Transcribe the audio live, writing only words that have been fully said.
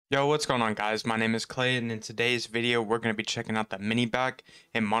Yo, what's going on, guys? My name is Clay, and in today's video, we're going to be checking out the Minibak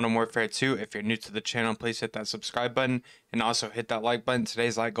in Modern Warfare 2. If you're new to the channel, please hit that subscribe button and also hit that like button.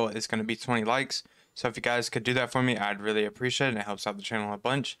 Today's like goal is going to be 20 likes. So if you guys could do that for me, I'd really appreciate it. It helps out the channel a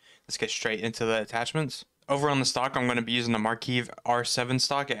bunch. Let's get straight into the attachments. Over on the stock, I'm going to be using the mwii R7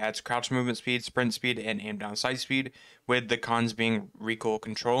 stock. It adds crouch movement speed, sprint speed, and aim down sight speed, with the cons being recoil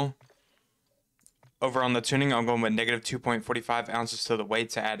control. Over on the tuning, I'm going with negative 2.45 ounces to the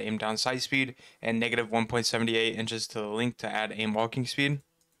weight to add aim down sight speed, and negative 1.78 inches to the length to add aim walking speed.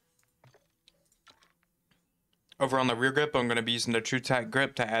 Over on the rear grip, I'm going to be using the TrueTac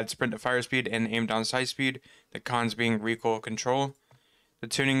grip to add sprint to fire speed and aim down sight speed, the cons being recoil control. The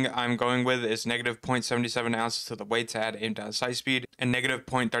tuning I'm going with is negative 0.77 ounces to the weight to add aim down sight speed, and negative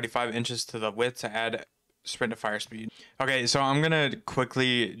 0.35 inches to the width to add sprint to fire speed. Okay, so I'm gonna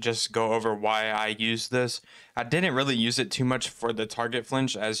quickly just go over why I use this. I didn't really use it too much for the target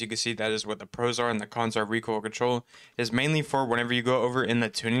flinch. As you can see, that is what the pros are, and the cons are recoil control. It's mainly for whenever you go over in the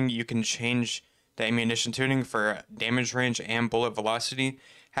tuning, you can change the ammunition tuning for damage range and bullet velocity.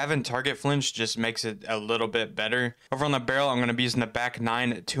 Having target flinch just makes it a little bit better. Over on the barrel, I'm going to be using the back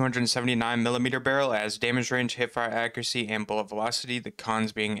 9 279mm barrel as damage range, hip fire accuracy, and bullet velocity. The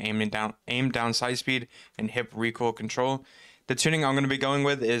cons being aim down sight speed and hip recoil control. The tuning I'm going to be going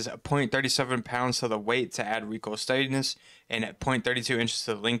with is 0.37 pounds to the weight to add recoil steadiness, and 0.32 inches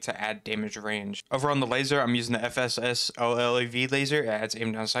to the length to add damage range. Over on the laser, I'm using the FSS OLEV laser. It adds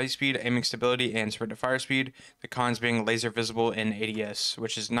aim down sight speed, aiming stability, and sprint to fire speed. The cons being laser visible in ADS,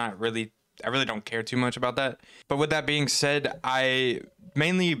 which is not really, I really don't care too much about that. But with that being said, I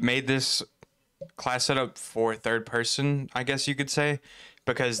mainly made this class setup for third person, I guess you could say,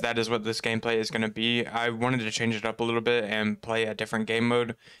 because that is what this gameplay is going to be. I wanted to change it up a little bit and play a different game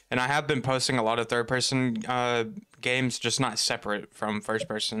mode, and I have been posting a lot of third person games, just not separate from first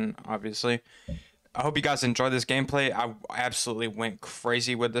person, obviously. I hope you guys enjoy this gameplay. I absolutely went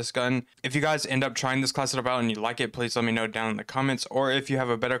crazy with this gun. If you guys end up trying this class setup out and you like it, please let me know down in the comments, or if you have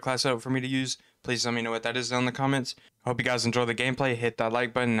a better class setup for me to use, please let me know what that is down in the comments. I hope you guys enjoy the gameplay. Hit that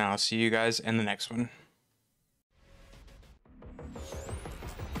like button, and I'll see you guys in the next one.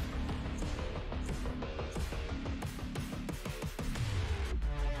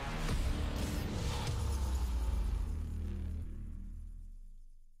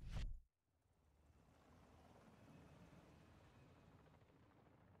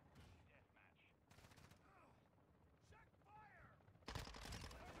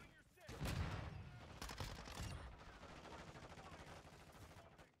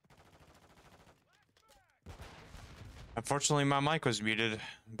 Unfortunately, my mic was muted,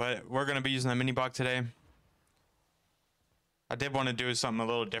 but we're going to be using the Minibak today. I did want to do something a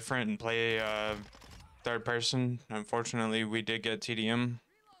little different and play third person. Unfortunately, we did get TDM,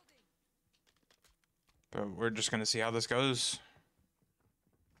 but we're just going to see how this goes.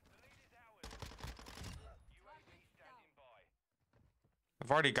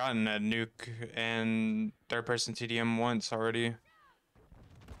 I've already gotten a nuke and third person TDM once already.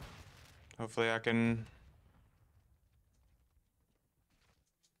 Hopefully I can...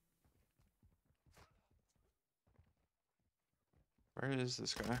 Where is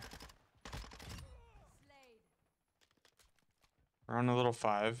this guy? We're on a little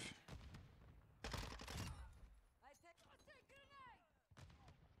 5.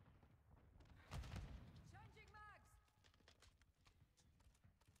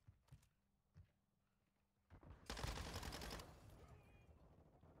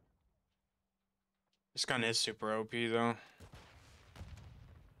 This gun is super OP though.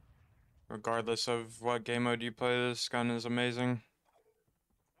 Regardless of what game mode you play, this gun is amazing.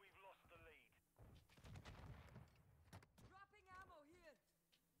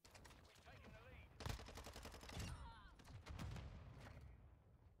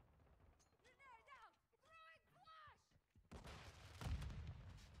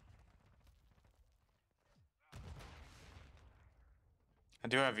 I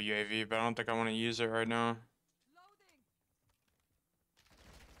do have a UAV, but I don't think I want to use it right now.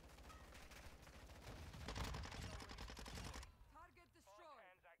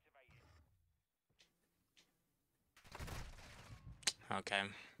 Okay,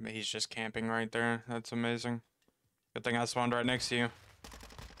 he's just camping right there. That's amazing. Good thing I spawned right next to you.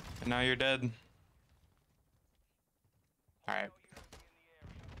 And now you're dead. Alright.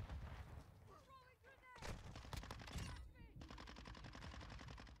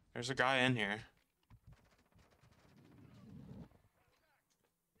 There's a guy in here.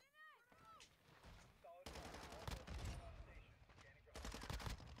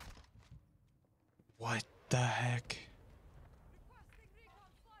 What the heck?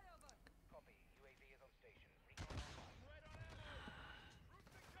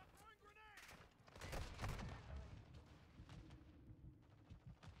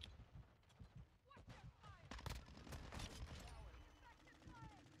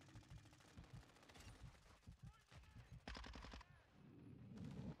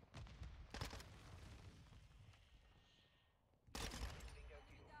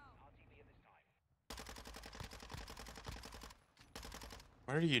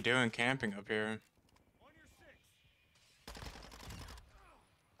 What are you doing camping up here?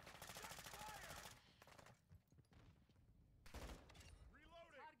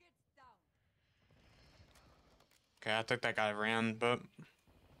 Okay, I think that guy ran, but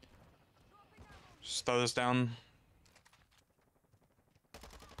just throw this down.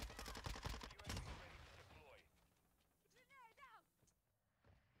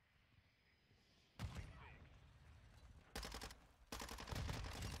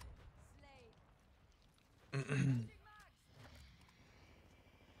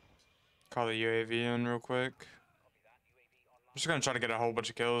 Call the UAV in real quick. I'm just gonna try to get a whole bunch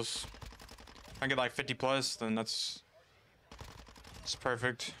of kills. If I get like 50 plus, then that's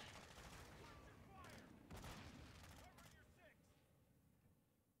perfect.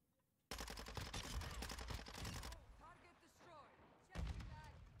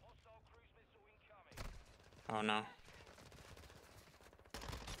 Oh no.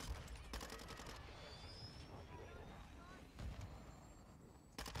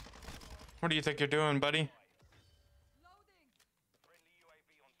 What do you think you're doing, buddy?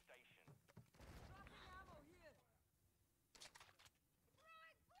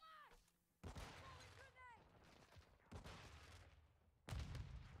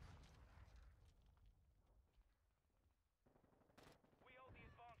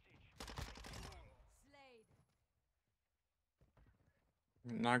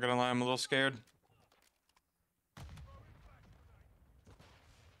 Not gonna lie, I'm a little scared.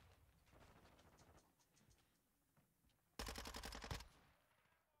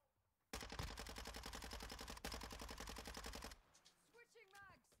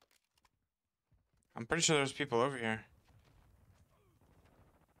 I'm pretty sure there's people over here.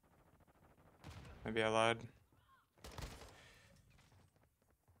 Maybe I lied.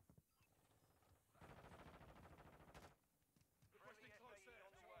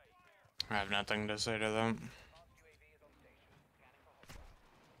 I have nothing to say to them.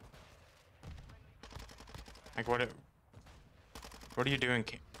 Like, what are you doing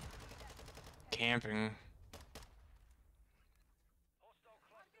camping?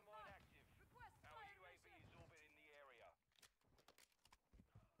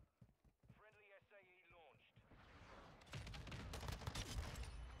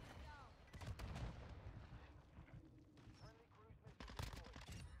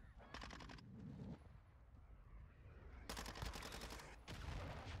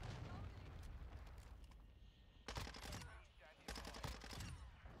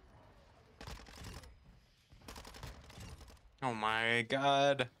 Oh my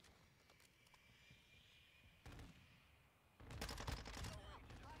god.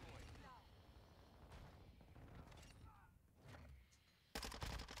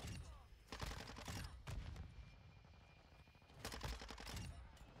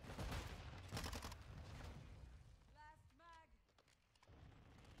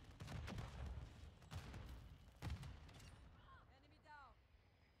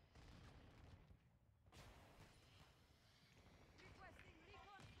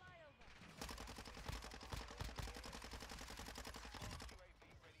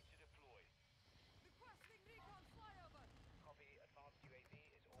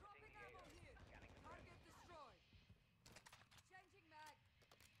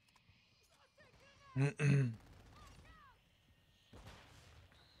 Mw2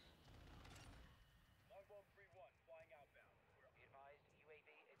 flying outbound. Be advised, UAV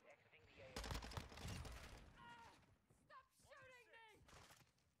is exiting the AO. Stop shooting me!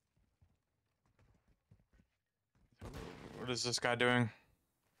 What is this guy doing?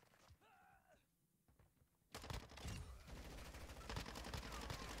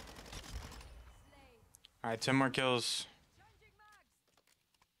 Alright, 10 more kills.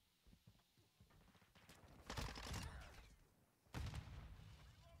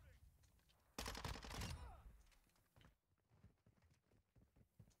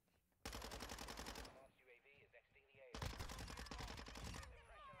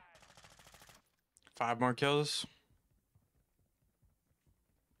 Five more kills.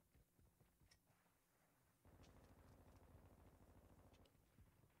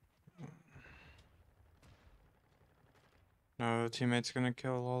 No, the teammate's gonna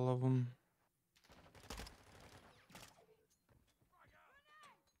kill all of them.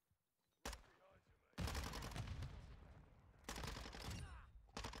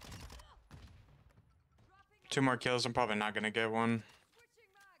 Two more kills, I'm probably not gonna get one.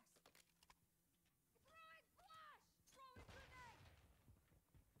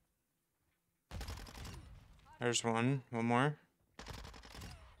 There's one more.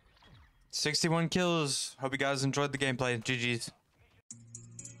 61 kills. Hope you guys enjoyed the gameplay. GG's.